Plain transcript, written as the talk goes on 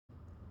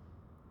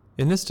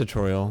In this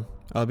tutorial,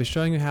 I'll be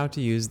showing you how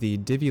to use the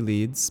Divi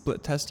leads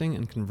split testing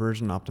and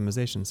conversion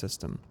optimization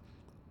system.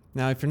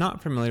 Now, if you're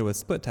not familiar with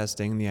split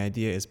testing, the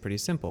idea is pretty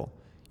simple.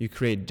 You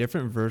create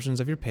different versions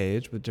of your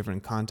page with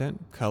different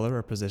content, color,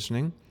 or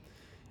positioning,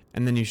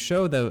 and then you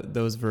show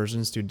those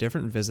versions to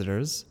different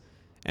visitors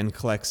and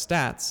collect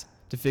stats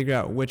to figure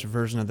out which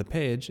version of the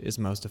page is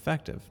most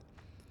effective.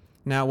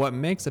 Now, what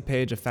makes a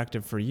page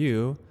effective for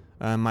you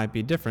might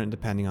be different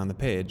depending on the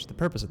page, the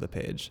purpose of the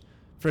page.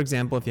 For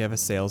example, if you have a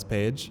sales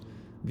page,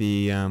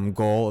 the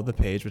goal of the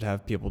page would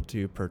have people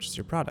to purchase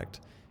your product.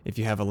 If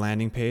you have a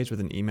landing page with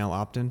an email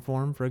opt-in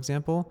form, for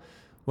example,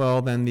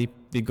 well, then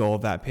the goal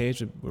of that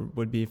page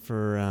would be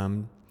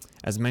for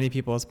as many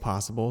people as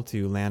possible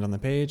to land on the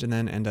page and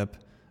then end up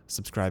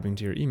subscribing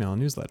to your email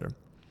newsletter.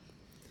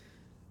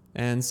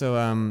 And so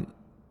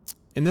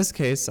in this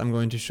case, I'm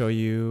going to show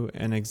you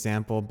an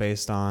example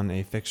based on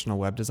a fictional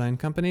web design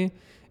company.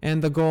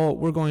 And the goal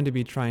we're going to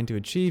be trying to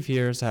achieve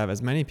here is to have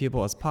as many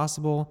people as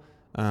possible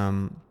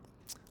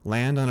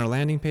land on our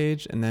landing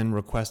page and then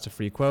request a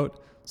free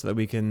quote so that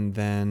we can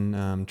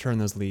then turn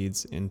those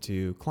leads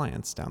into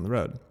clients down the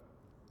road.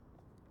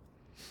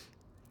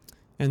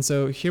 And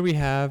so here we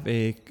have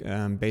a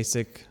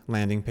basic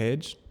landing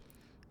page.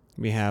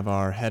 We have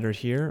our header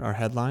here, our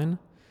headline,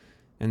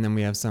 and then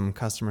we have some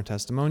customer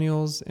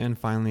testimonials, and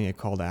finally a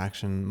call to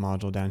action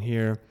module down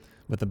here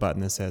with a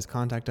button that says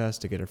contact us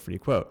to get a free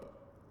quote.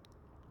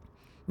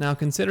 Now,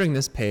 considering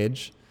this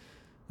page,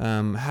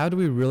 how do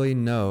we really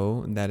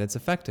know that it's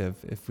effective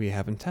if we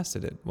haven't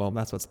tested it? Well,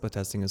 that's what split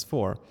testing is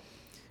for.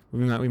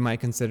 We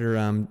might consider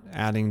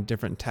adding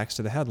different text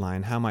to the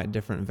headline. How might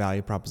different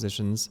value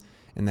propositions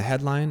in the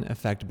headline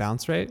affect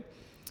bounce rate?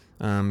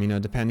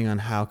 Depending on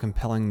how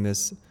compelling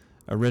this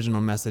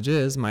original message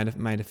is,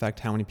 might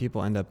affect how many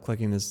people end up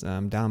clicking this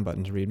down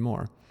button to read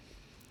more.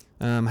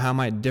 How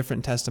might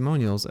different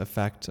testimonials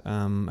affect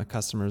a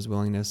customer's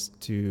willingness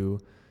to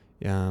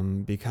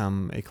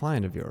become a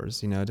client of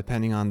yours?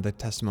 Depending on the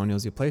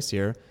testimonials you place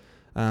here,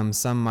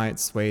 some might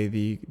sway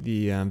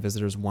the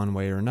visitors one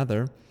way or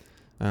another.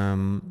 How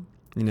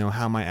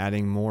am I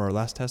adding more or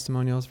less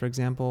testimonials, for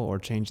example, or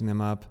changing them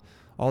up?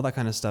 All that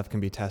kind of stuff can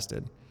be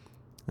tested.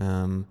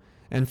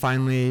 And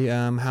finally,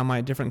 how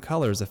might different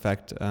colors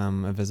affect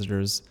a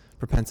visitor's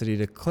propensity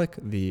to click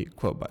the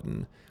quote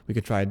button? We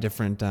could try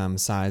different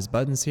size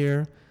buttons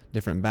here,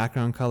 different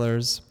background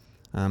colors,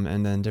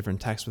 and then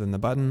different text within the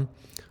button.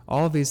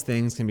 All of these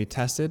things can be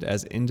tested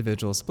as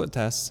individual split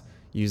tests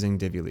using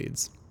Divi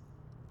leads.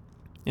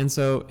 And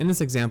so in this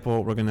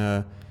example, we're going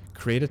to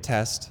create a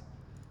test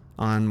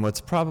on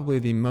what's probably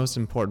the most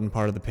important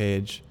part of the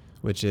page,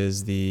 which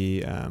is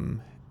the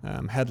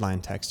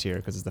headline text here,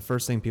 because it's the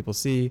first thing people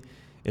see.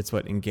 It's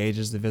what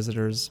engages the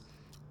visitors,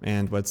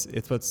 and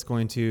it's what's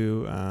going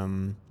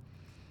to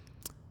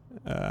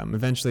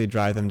eventually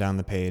drive them down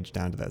the page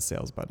down to that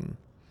sales button.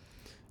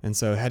 And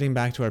so heading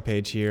back to our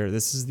page here,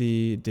 this is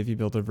the Divi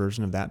Builder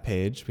version of that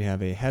page. We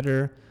have a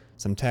header,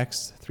 some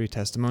text, 3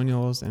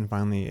 testimonials, and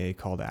finally a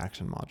call to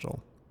action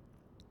module.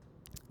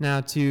 Now,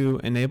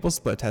 to enable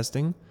split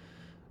testing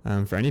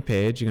for any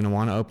page, you're going to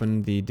want to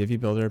open the Divi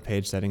Builder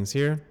page settings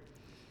here,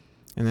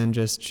 and then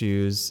just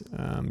choose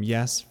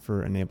yes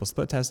for enable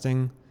split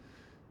testing,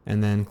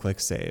 and then click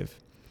save.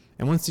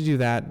 And once you do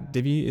that,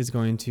 Divi is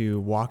going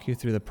to walk you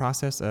through the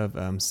process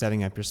of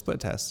setting up your split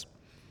test.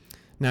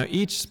 Now,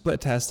 each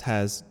split test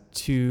has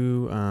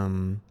 2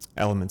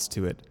 elements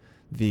to it: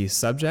 the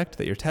subject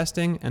that you're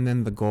testing and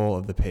then the goal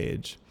of the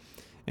page.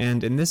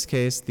 And in this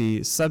case,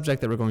 the subject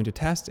that we're going to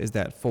test is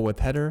that full width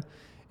header,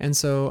 and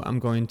so I'm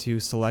going to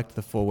select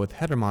the full width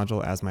header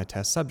module as my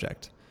test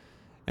subject.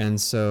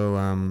 And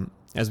so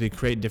as we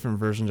create different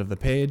versions of the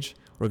page,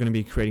 we're going to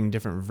be creating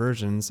different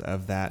versions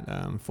of that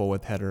full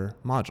width header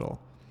module.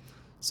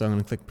 So I'm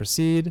going to click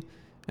proceed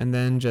and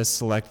then just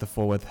select the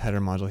full width header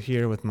module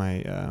here with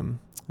my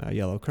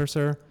yellow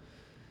cursor.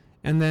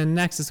 And then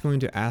next it's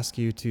going to ask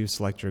you to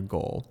select your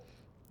goal.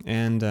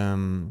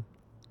 And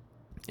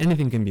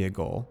anything can be a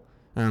goal,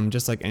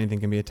 just like anything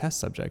can be a test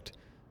subject.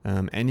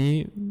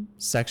 Any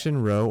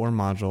section, row, or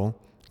module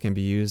can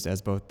be used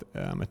as both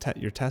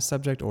your test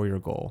subject or your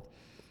goal.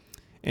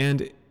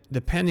 And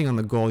depending on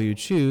the goal you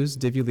choose,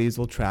 Divi leads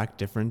will track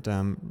different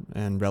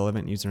and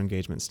relevant user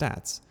engagement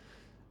stats.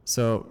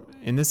 So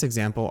in this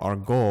example, our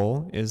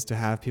goal is to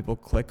have people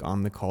click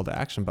on the call to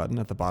action button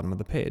at the bottom of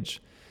the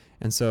page.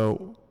 And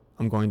so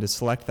I'm going to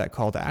select that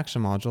call to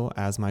action module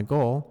as my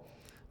goal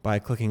by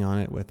clicking on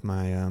it with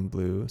my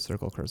blue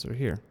circle cursor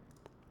here.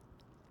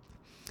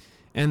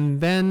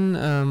 And then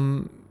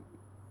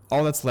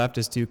all that's left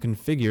is to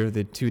configure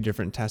the 2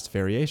 different test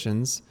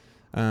variations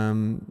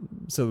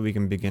so that we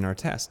can begin our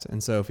test.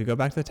 And so if we go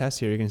back to the test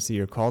here, you can see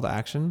your call to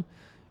action,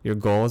 your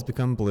goal has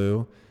become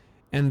blue,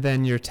 and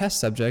then your test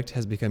subject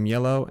has become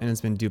yellow and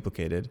it's been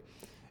duplicated.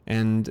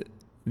 And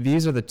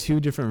these are the 2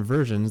 different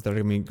versions that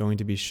are going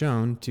to be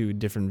shown to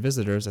different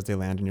visitors as they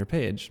land on your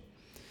page.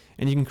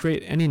 And you can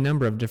create any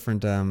number of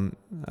different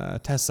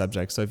test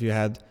subjects. So if you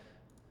had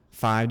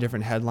 5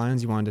 different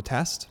headlines you wanted to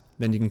test,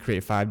 then you can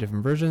create 5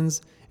 different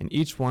versions, and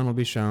each one will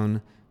be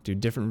shown to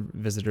different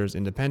visitors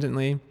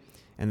independently.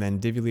 And then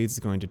Divi Leads is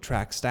going to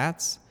track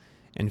stats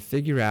and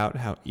figure out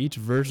how each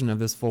version of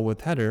this full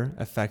width header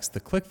affects the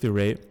click-through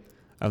rate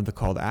of the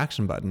call to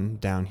action button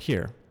down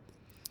here.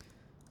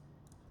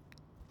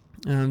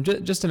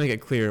 Just to make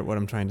it clear what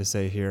I'm trying to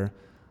say here,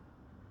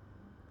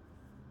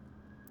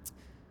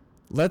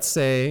 let's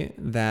say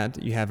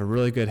that you have a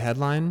really good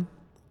headline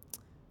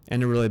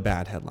and a really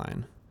bad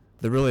headline.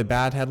 The really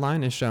bad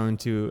headline is shown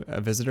to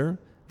a visitor.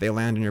 They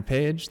land on your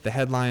page. The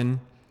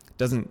headline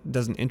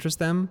doesn't interest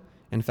them.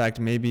 In fact,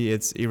 maybe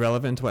it's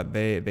irrelevant to what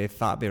they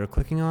thought they were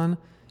clicking on,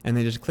 and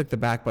they just click the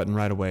back button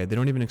right away. They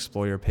don't even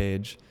explore your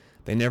page.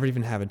 They never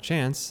even have a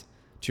chance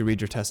to read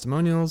your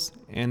testimonials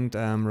and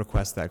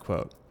request that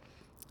quote.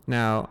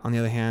 Now, on the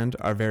other hand,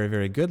 our very,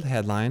 very good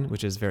headline,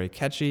 which is very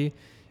catchy,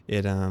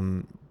 it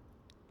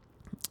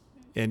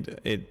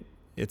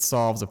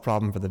solves a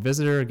problem for the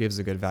visitor, gives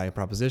a good value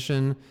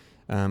proposition,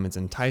 it's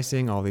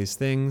enticing, all these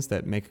things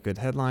that make a good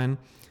headline.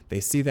 They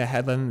see that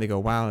headline, they go,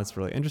 wow, that's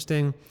really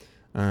interesting.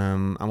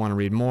 I want to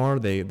read more.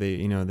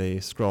 They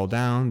scroll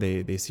down,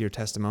 they see your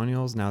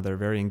testimonials. Now they're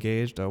very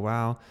engaged. Oh,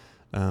 wow.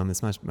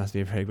 This must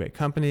be a very great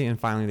company. And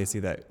finally, they see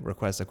that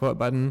request a quote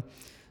button.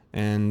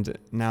 And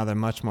now they're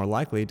much more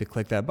likely to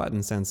click that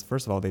button since,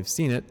 first of all, they've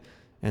seen it.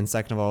 And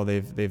second of all,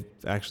 they've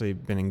actually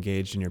been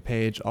engaged in your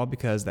page, all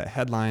because that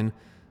headline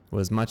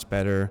was much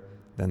better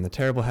than the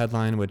terrible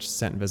headline, which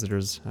sent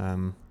visitors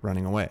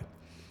running away.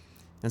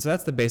 And so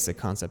that's the basic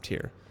concept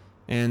here.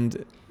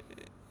 And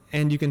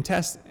you can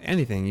test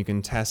anything. You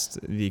can test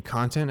the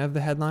content of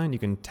the headline. You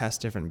can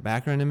test different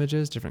background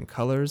images, different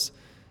colors,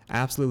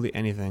 absolutely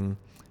anything,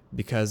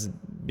 because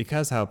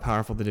how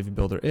powerful the Divi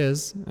Builder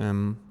is,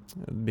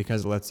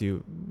 because it lets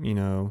you,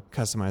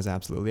 customize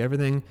absolutely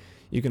everything.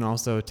 You can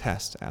also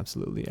test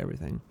absolutely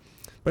everything.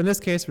 But in this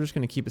case, we're just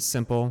going to keep it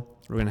simple.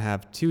 We're going to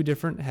have 2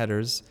 different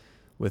headers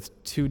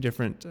with 2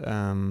 different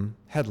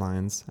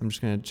headlines. I'm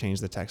just going to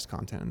change the text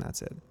content, and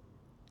that's it.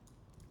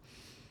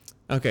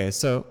 Okay,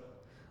 so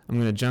I'm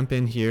going to jump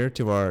in here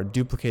to our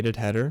duplicated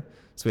header.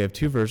 So we have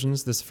 2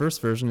 versions. This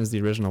first version is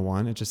the original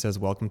one. It just says,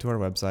 welcome to our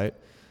website.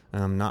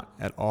 Not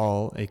at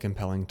all a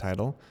compelling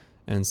title.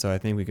 And so I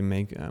think we can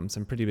make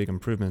some pretty big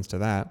improvements to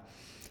that.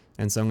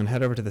 And so I'm going to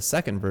head over to the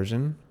second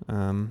version,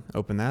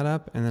 open that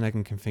up, and then I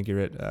can configure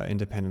it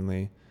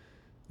independently.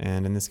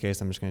 And in this case,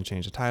 I'm just going to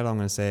change the title. I'm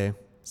going to say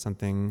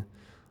something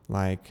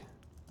like,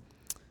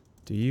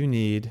 do you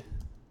need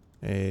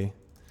a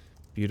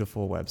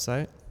beautiful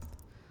website?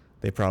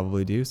 They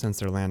probably do, since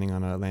they're landing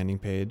on a landing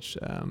page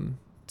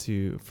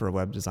for a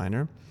web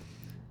designer.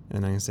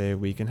 And I can say,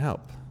 we can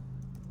help!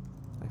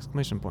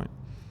 Exclamation point.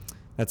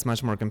 That's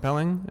much more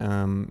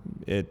compelling.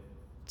 It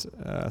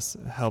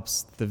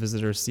helps the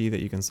visitor see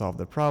that you can solve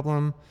the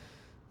problem.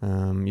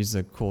 Uses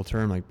a cool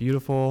term like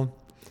beautiful.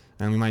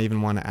 And we might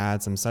even want to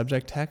add some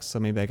subject text. So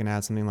maybe I can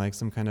add something like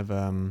some kind of,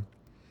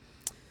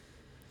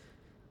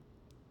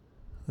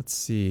 let's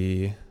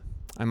see.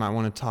 I might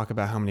want to talk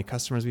about how many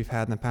customers we've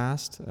had in the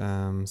past.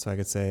 So I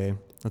could say,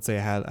 let's say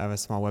I have a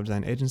small web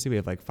design agency. We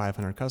have like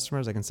 500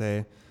 customers. I can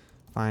say,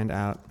 find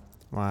out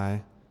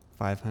why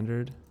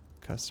 500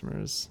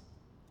 customers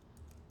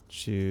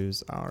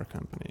choose our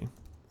company.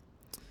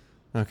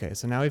 Okay,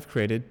 so now we've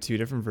created 2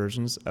 different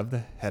versions of the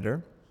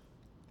header.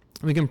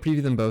 We can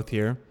preview them both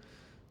here.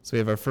 So we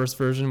have our first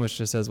version, which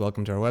just says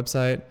welcome to our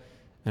website,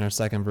 and our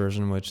second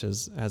version, which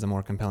has a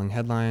more compelling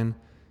headline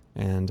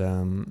and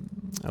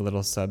a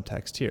little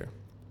subtext here.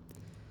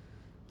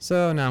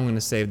 So now I'm going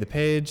to save the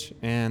page,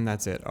 and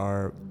that's it.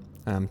 Our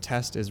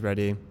test is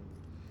ready.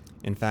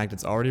 In fact,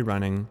 it's already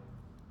running.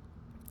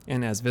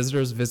 And as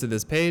visitors visit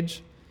this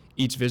page,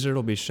 each visitor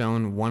will be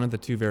shown one of the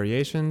 2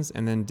 variations,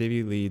 and then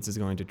Divi Leads is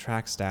going to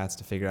track stats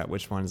to figure out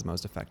which one is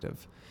most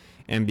effective.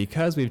 And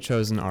because we've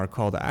chosen our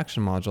call to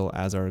action module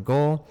as our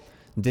goal,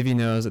 Divi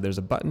knows that there's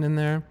a button in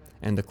there,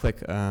 and to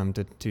click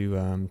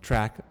to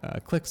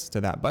track clicks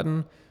to that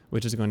button,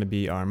 which is going to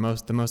be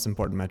the most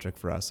important metric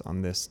for us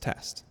on this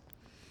test.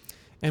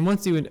 And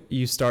once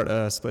you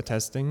start split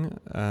testing,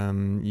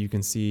 you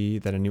can see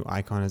that a new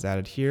icon is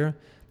added here.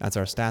 That's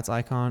our stats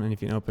icon, and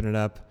if you open it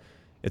up,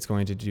 it's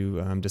going to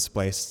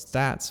display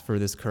stats for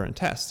this current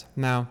test.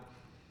 Now,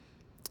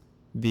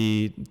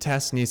 the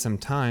test needs some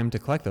time to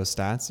collect those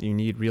stats. You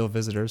need real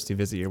visitors to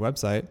visit your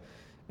website,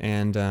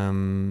 and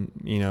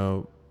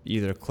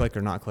either click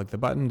or not click the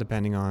button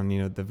depending on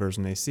the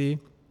version they see.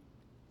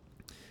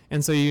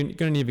 And so you're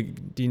going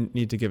to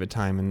need to give it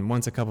time. And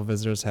once a couple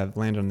visitors have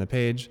landed on the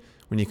page,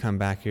 when you come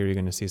back here, you're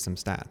going to see some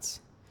stats.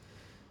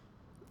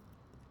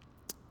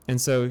 And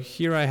so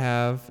here I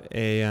have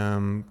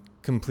a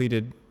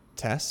completed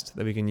test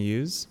that we can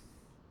use.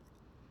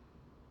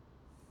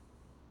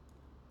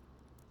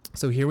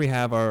 So here we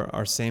have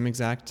our same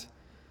exact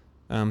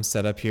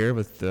setup here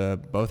with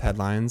both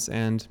headlines.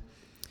 And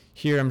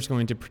here I'm just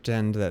going to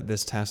pretend that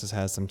this test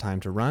has some time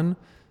to run.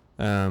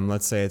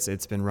 Let's say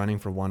it's been running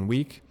for 1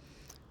 week.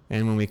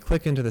 And when we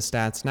click into the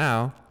stats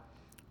now,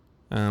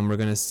 we're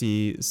going to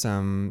see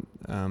some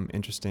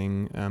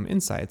interesting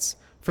insights.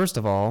 First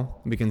of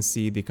all, we can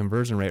see the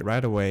conversion rate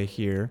right away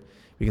here.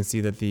 We can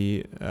see that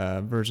the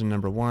version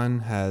number 1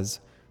 has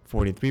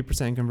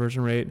 43%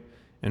 conversion rate,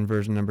 and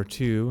version number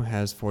 2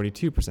 has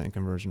 42%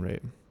 conversion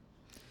rate.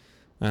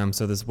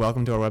 So this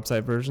welcome to our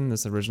website version,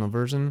 this original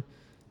version,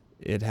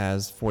 it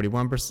has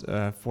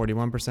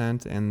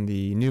 41%, and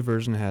the new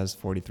version has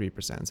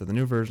 43%. So the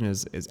new version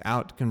is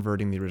out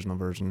converting the original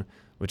version,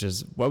 which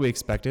is what we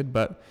expected,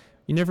 but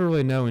you never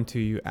really know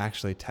until you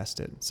actually test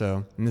it.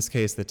 So in this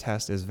case, the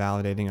test is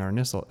validating our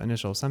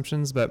initial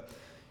assumptions, but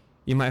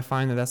you might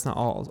find that that's not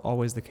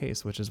always the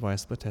case, which is why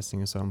split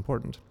testing is so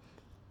important.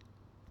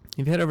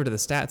 If you head over to the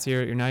stats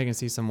here, you're now going to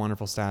see some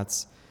wonderful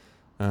stats.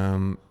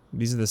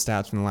 These are the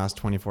stats from the last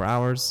 24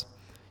 hours.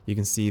 You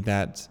can see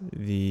that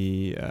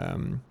the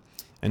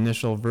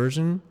initial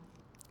version,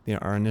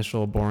 our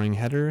initial boring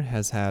header,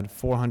 has had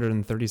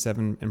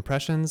 437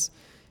 impressions,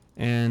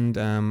 and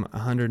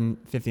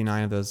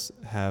 159 of those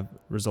have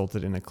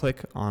resulted in a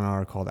click on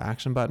our call to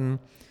action button,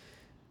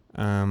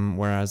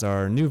 whereas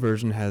our new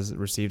version has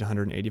received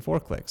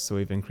 184 clicks. So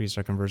we've increased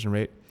our conversion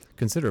rate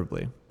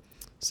considerably.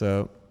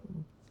 So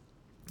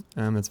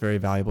it's very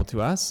valuable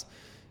to us.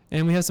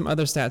 And we have some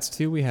other stats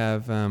too. We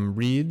have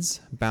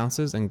reads,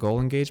 bounces, and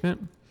goal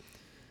engagement.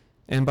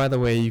 And by the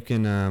way, you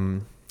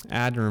can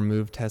add or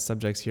remove test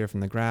subjects here from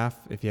the graph.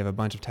 If you have a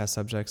bunch of test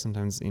subjects,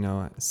 sometimes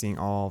seeing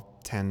all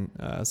 10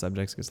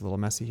 subjects gets a little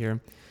messy here.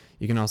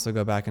 You can also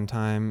go back in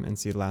time and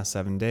see the last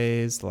 7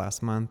 days, the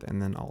last month,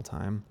 and then all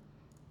time.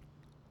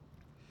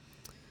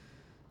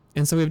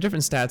 And so we have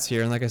different stats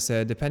here, and like I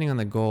said, depending on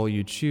the goal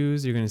you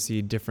choose, you're going to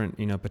see different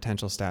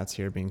potential stats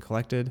here being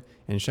collected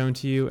and shown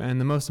to you, and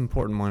the most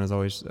important one is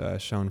always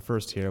shown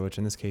first here, which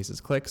in this case is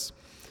clicks.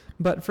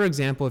 But for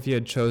example, if you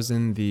had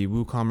chosen the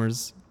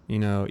WooCommerce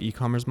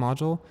e-commerce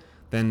module,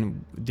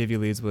 then Divi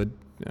Leads would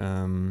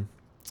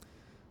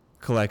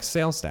collect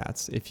sales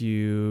stats. If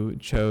you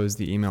chose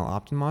the email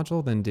opt-in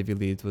module, then Divi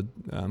Leads would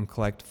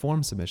collect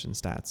form submission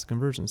stats,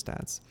 conversion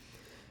stats.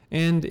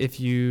 And if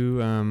you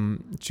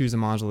choose a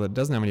module that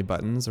doesn't have any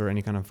buttons or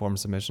any kind of form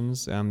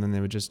submissions, then they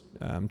would just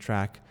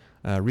track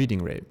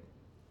reading rate.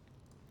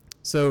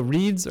 So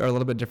reads are a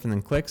little bit different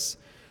than clicks.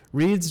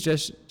 Reads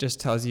just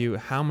tells you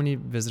how many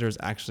visitors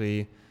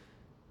actually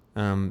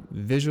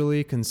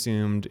visually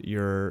consumed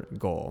your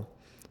goal.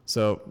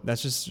 So that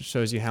just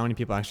shows you how many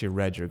people actually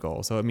read your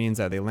goal. So it means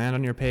that they land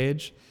on your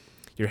page,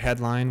 your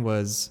headline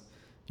was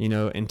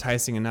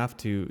enticing enough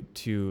to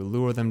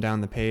lure them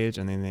down the page,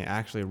 and then they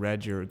actually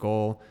read your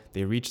goal.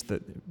 They reached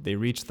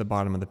the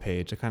bottom of the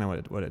page. That's kind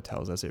of what it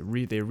tells us. They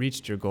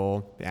reached your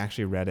goal. They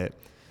actually read it,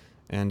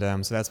 and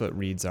so that's what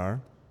reads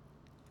are.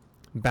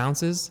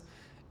 Bounces.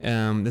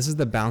 This is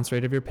the bounce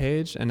rate of your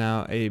page, and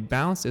now a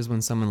bounce is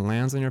when someone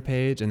lands on your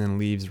page and then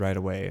leaves right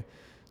away.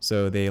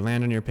 So they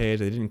land on your page,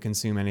 they didn't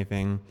consume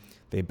anything,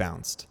 they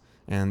bounced.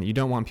 And you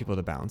don't want people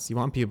to bounce. You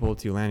want people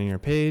to land on your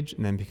page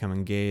and then become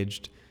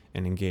engaged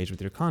and engage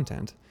with your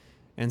content.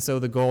 And so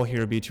the goal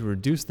here would be to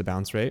reduce the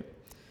bounce rate.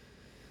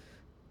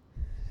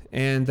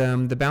 And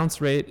the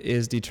bounce rate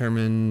is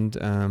determined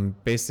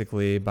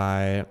basically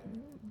by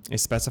a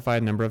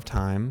specified amount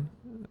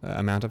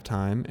of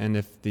time. And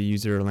if the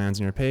user lands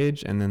on your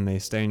page and then they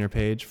stay on your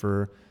page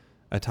for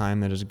a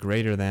time that is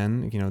greater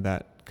than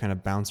that kind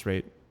of bounce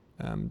rate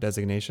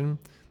designation,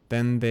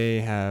 then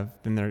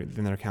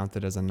they're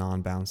counted as a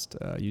non-bounced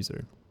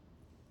user.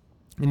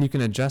 And you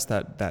can adjust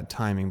that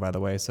timing, by the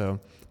way. So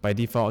by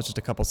default, it's just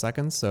a couple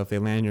seconds. So if they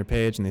land on your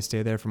page and they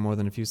stay there for more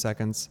than a few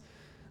seconds,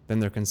 then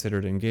they're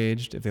considered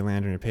engaged. If they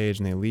land on your page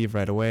and they leave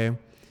right away,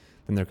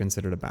 then they're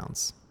considered a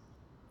bounce.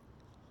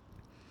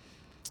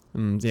 So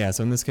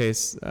in this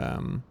case,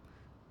 a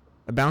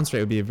bounce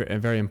rate would be a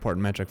very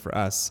important metric for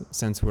us,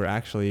 since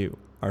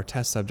our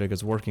test subject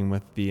is working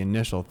with the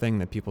initial thing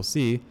that people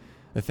see,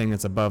 the thing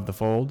that's above the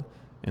fold,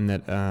 and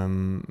that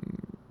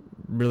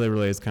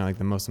really is kind of like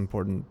the most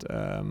important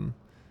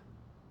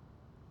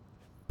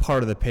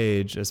part of the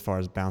page as far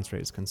as bounce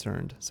rate is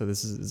concerned. So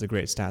this is a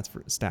great stat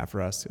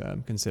for us,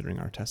 considering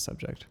our test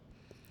subject.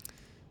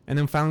 And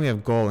then finally we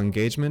have goal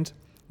engagement.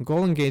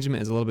 Goal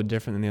engagement is a little bit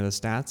different than the other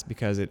stats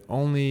because it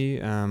only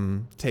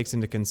takes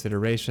into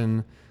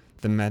consideration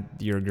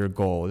your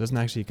goal. It doesn't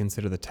actually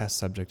consider the test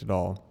subject at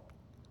all.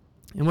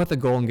 And what the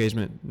goal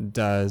engagement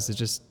does is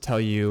just tell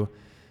you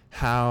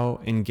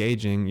how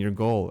engaging your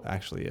goal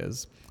actually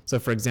is. So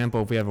for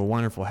example, if we have a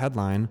wonderful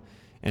headline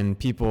and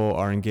people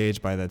are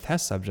engaged by the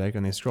test subject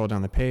and they scroll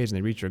down the page and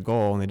they reach your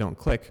goal and they don't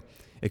click,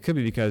 it could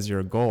be because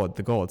the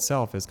goal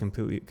itself is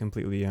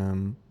completely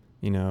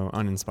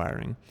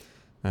uninspiring.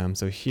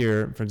 So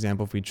here, for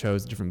example, if we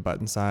chose a different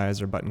button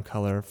size or button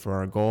color for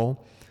our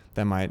goal,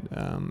 that might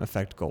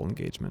affect goal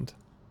engagement.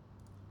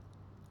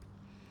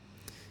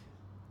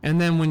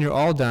 And then when you're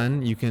all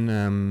done, you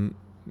can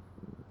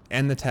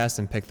end the test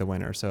and pick the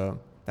winner. So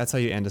that's how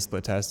you end a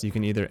split test. You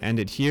can either end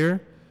it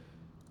here,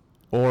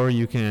 or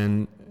you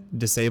can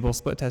disable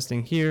split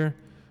testing here,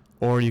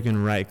 or you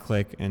can right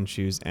click and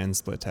choose end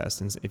split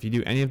test. And if you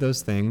do any of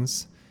those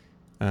things,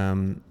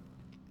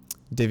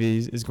 Divi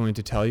is going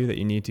to tell you that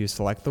you need to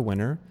select the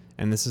winner,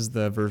 and this is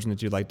the version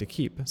that you'd like to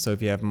keep. So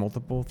if you have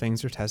multiple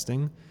things you're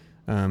testing,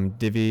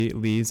 Divi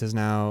Leads has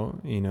now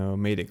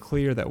made it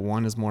clear that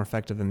one is more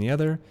effective than the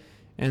other,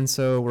 and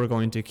so we're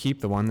going to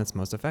keep the one that's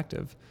most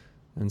effective.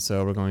 And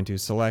so we're going to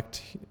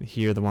select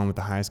here the one with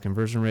the highest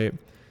conversion rate,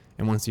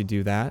 and once you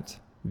do that,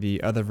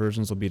 the other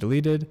versions will be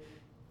deleted,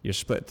 your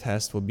split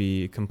test will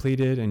be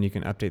completed, and you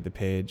can update the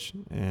page,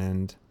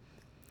 and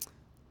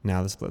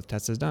now the split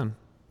test is done.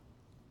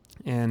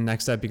 And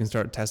next up, you can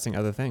start testing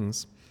other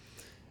things.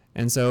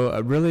 And so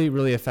a really,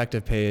 really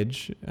effective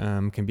page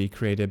can be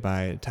created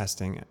by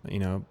testing,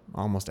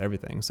 almost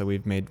everything. So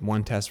we've made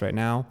one test right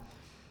now.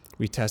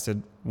 We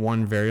tested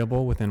one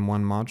variable within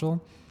one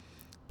module,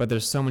 but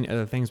there's so many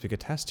other things we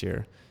could test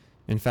here.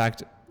 In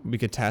fact, we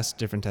could test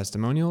different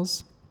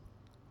testimonials,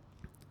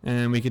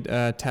 and we could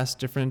test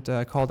different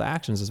call to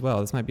actions as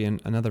well. This might be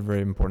another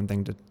very important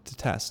thing to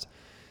test.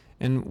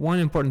 And one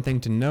important thing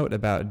to note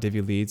about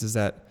Divi Leads is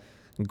that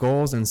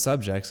goals and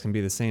subjects can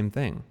be the same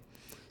thing.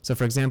 So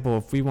for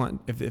example,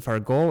 if our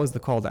goal is the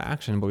call to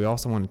action, but we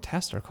also want to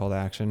test our call to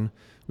action,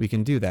 we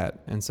can do that.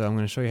 And so I'm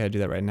going to show you how to do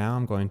that right now.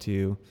 I'm going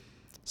to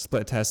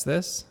split test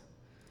this,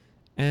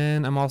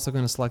 and I'm also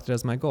going to select it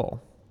as my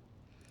goal.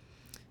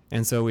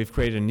 And so we've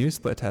created a new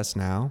split test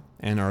now,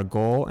 and our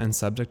goal and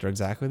subject are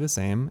exactly the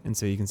same. And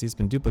so you can see it's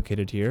been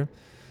duplicated here.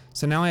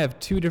 So now I have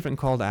two different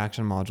call to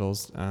action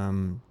modules,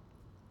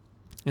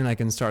 and I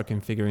can start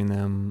configuring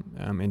them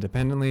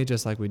independently,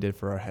 just like we did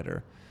for our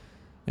header.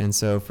 And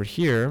so for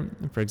here,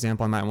 for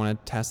example, I might want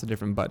to test a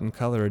different button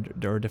color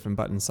or a different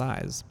button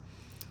size.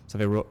 So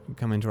if I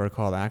come into our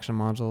call to action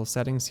module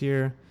settings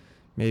here,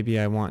 maybe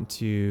I want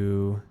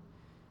to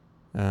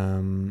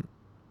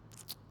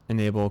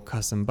enable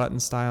custom button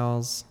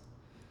styles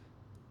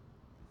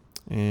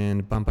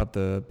and bump up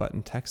the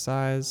button text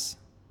size.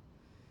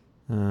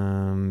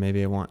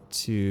 Maybe I want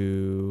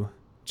to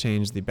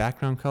change the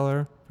background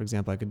color. For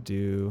example, I could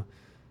do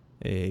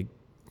a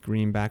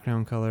green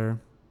background color.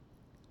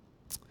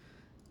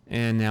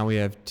 And now we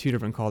have two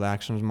different call to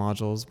actions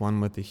modules, one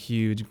with a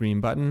huge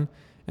green button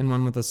and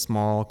one with a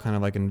small kind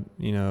of like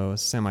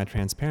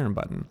semi-transparent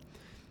button.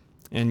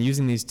 And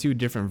using these two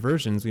different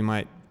versions, we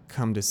might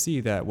come to see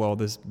that, well,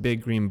 this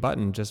big green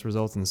button just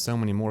results in so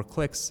many more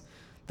clicks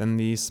than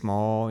the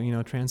small,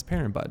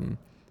 transparent button.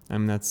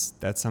 And that's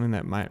something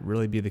that might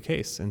really be the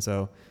case. And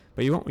so,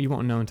 but you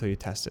won't know until you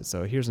test it.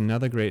 So here's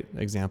another great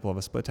example of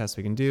a split test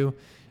we can do.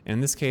 In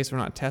this case, we're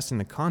not testing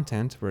the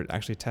content, we're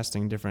actually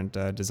testing different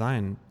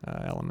design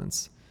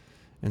elements.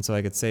 And so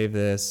I could save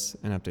this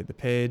and update the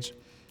page,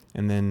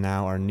 and then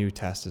now our new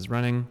test is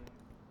running.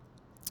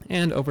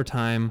 And over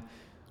time,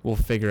 we'll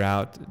figure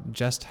out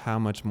just how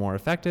much more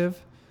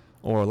effective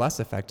or less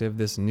effective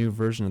this new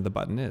version of the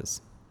button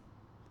is.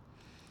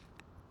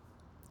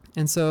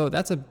 And so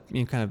that's a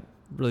kind of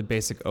really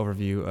basic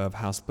overview of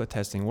how split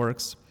testing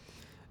works.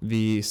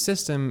 The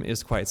system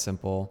is quite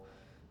simple.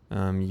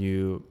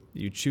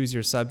 You choose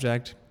your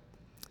subject,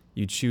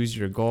 you choose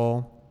your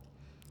goal,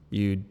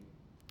 you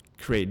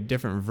create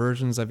different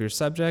versions of your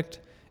subject,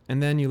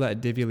 and then you let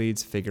Divi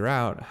Leads figure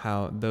out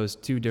how those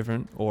two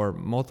different or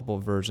multiple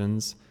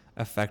versions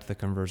affect the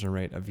conversion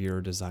rate of your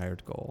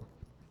desired goal.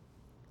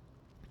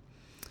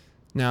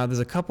 Now, there's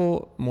a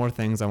couple more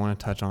things I want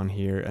to touch on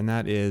here, and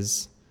that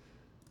is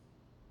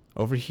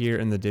over here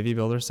in the Divi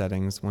Builder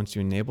settings, once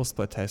you enable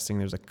split testing,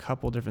 there's a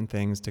couple different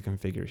things to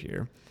configure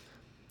here.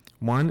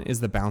 One is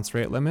the bounce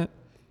rate limit.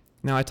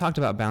 Now, I talked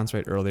about bounce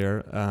rate earlier.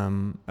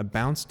 A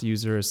bounced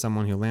user is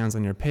someone who lands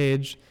on your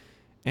page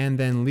and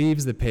then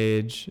leaves the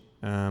page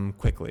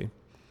quickly.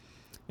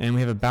 And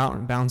we have a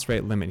bounce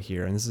rate limit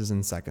here, and this is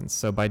in seconds.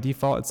 So by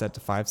default, it's set to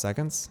 5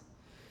 seconds.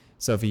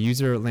 So if a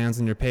user lands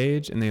on your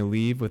page and they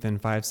leave within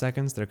 5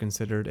 seconds, they're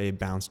considered a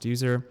bounced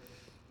user.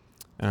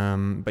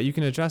 But you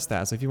can adjust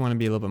that. So if you want to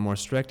be a little bit more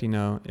strict,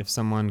 if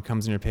someone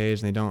comes on your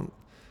page and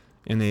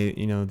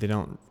they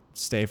don't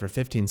stay for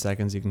 15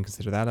 seconds, you can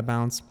consider that a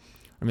bounce.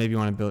 Or maybe you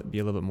want to be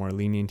a little bit more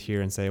lenient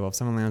here and say, well, if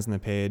someone lands on the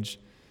page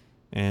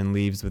and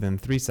leaves within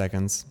 3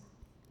 seconds,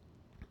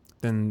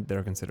 then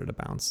they're considered a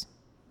bounce.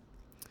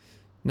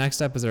 Next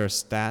up is our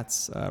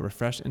stats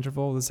refresh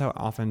interval. This is how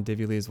often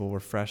Divi Leads will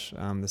refresh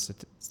the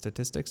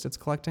statistics it's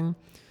collecting.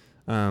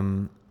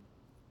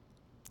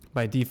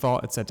 By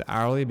default, it's set to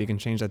hourly, but you can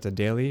change that to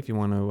daily if you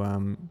want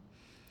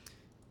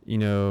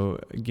to,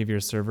 give your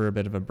server a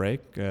bit of a break,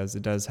 as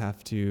it does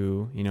have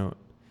to,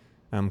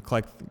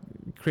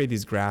 create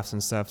these graphs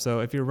and stuff.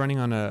 So if you're running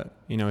on a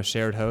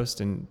shared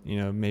host and,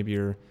 maybe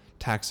you're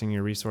taxing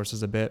your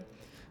resources a bit,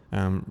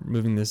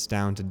 moving this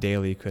down to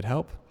daily could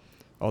help,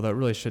 although it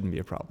really shouldn't be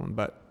a problem,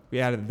 but we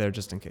added it there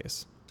just in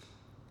case.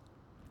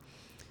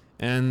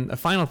 And a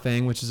final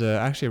thing, which is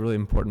actually a really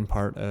important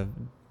part of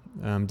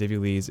Divi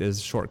Leads,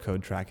 is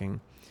shortcode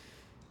tracking.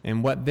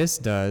 And what this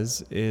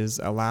does is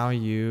allow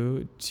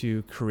you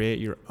to create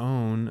your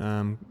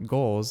own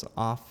goals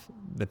off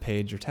the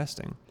page you're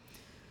testing.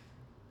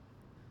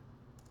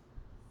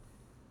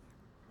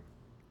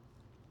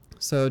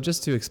 So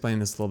just to explain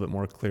this a little bit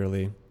more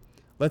clearly,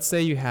 let's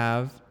say you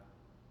have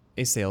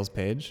a sales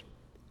page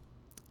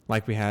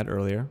like we had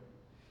earlier.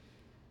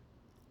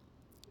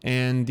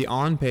 And the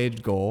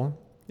on-page goal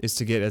is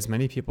to get as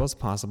many people as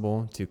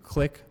possible to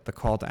click the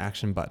call to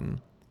action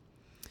button.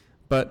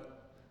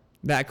 But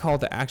that call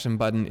to action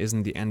button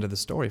isn't the end of the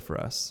story for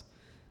us.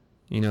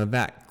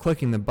 That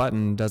clicking the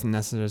button doesn't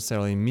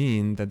necessarily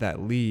mean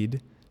that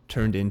lead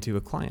turned into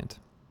a client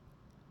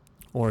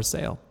or a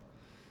sale.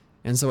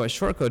 And so what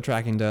shortcode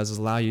tracking does is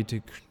allow you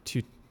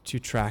to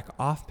track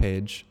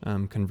off-page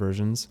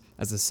conversions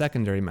as a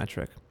secondary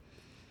metric.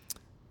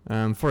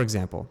 For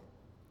example,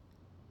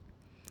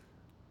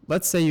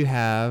 let's say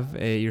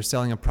you're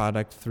selling a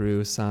product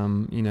through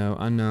some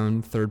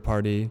unknown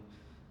third-party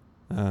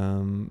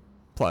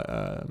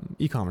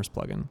e-commerce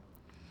plugin,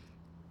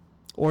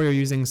 or you're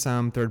using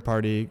some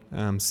third-party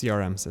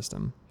CRM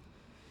system,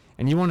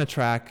 and you want to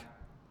track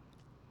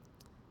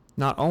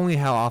not only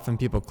how often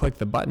people click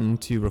the button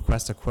to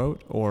request a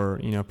quote or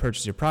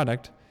purchase your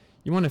product.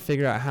 You want to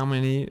figure out how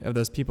many of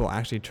those people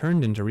actually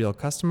turned into real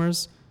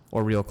customers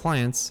or real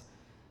clients,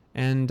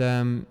 and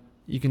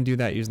you can do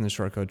that using the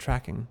shortcode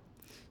tracking.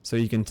 So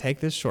you can take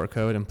this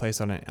shortcode and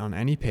place it on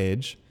any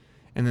page,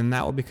 and then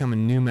that will become a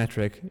new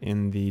metric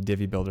in the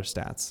Divi Builder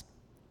stats.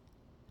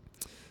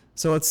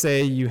 So let's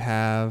say you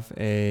have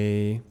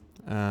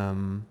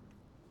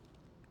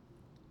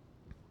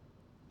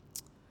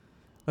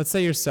let's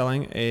say you're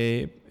selling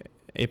a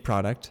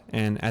product,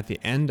 and at the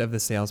end of the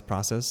sales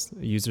process,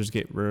 users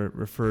get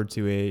referred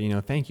to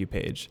a thank you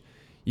page.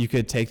 You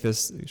could take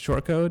this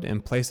shortcode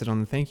and place it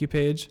on the thank you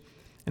page,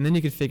 and then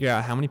you could figure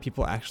out how many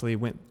people actually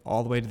went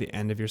all the way to the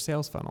end of your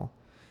sales funnel.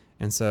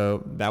 And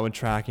so that would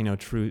track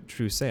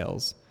true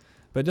sales.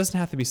 But it doesn't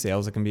have to be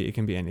sales, it can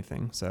be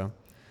anything. So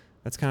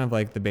that's kind of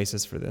like the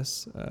basis for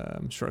this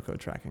shortcode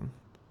tracking.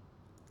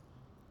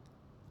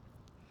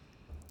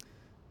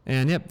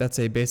 And yep, that's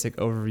a basic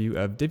overview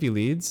of Divi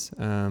leads.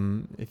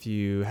 If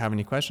you have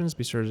any questions,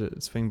 be sure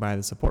to swing by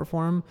the support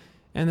forum.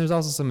 And there's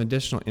also some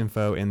additional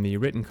info in the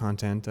written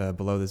content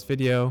below this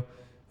video.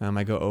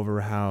 I go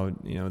over how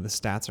the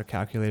stats are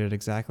calculated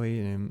exactly,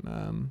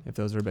 and if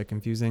those are a bit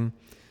confusing.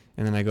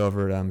 And then I go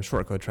over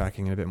shortcode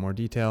tracking in a bit more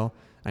detail.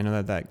 I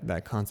know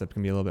that concept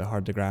can be a little bit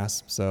hard to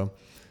grasp, so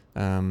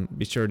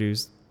be sure to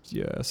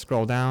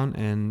scroll down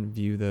and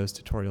view those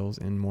tutorials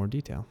in more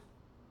detail.